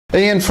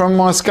Ian from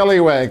my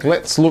Scullywag.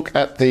 Let's look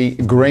at the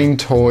Green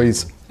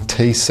Toys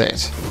tea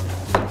set.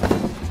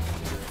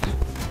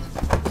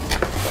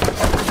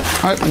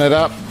 Open it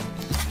up.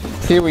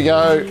 Here we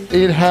go.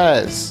 It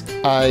has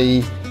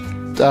a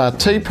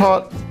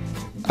teapot,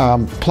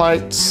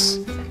 plates,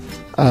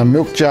 a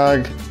milk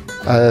jug,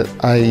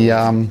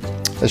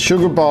 a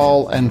sugar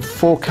bowl and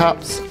 4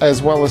 cups,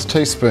 as well as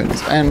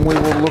teaspoons, and we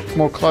will look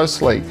more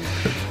closely.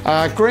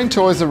 Green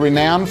Toys are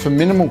renowned for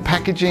minimal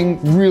packaging,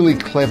 really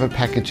clever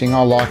packaging.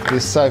 I like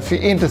this. So if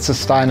you're into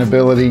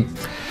sustainability,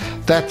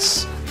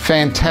 that's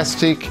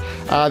fantastic.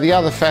 The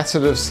other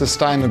facet of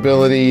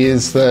sustainability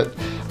is that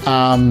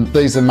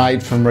these are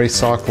made from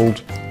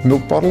recycled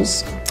milk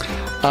bottles.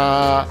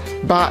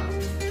 But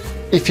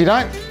if you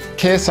don't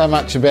care so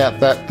much about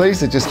that,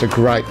 these are just a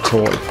great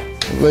toy.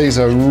 These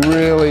are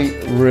really,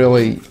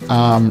 really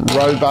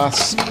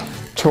robust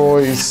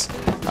toys.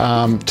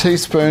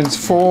 Teaspoons,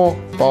 4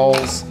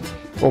 bowls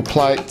or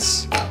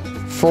plates,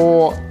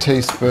 4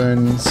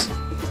 teaspoons,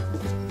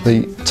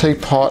 the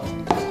teapot,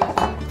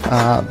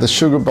 the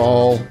sugar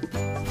bowl,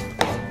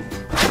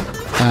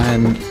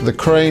 and the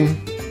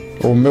cream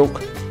or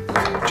milk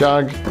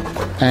jug,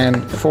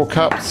 and 4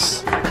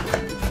 cups.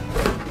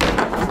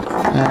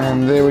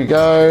 And there we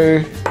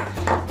go.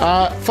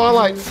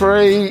 Phthalate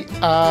free,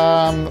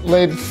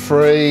 lead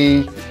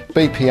free,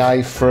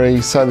 BPA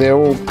free, so they're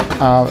all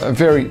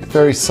very,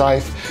 very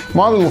safe.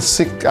 My little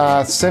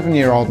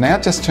 7-year-old now,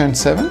 just turned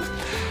 7,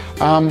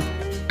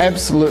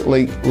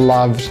 absolutely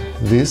loved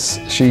this.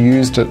 She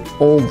used it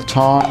all the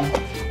time,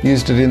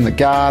 used it in the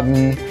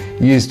garden,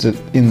 used it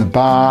in the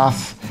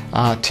bath,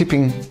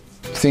 tipping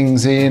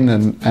things in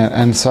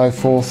and so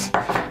forth.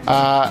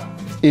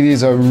 It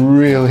is a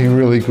really,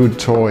 really good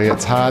toy.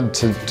 It's hard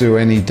to do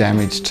any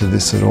damage to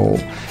this at all.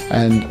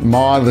 And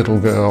my little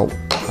girl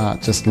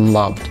just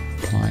loved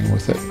playing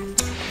with it.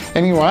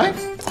 Anyway,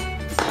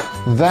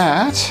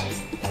 that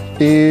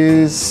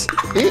is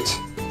it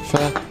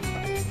for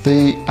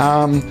the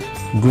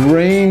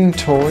Green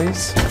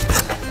Toys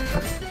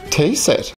tea set.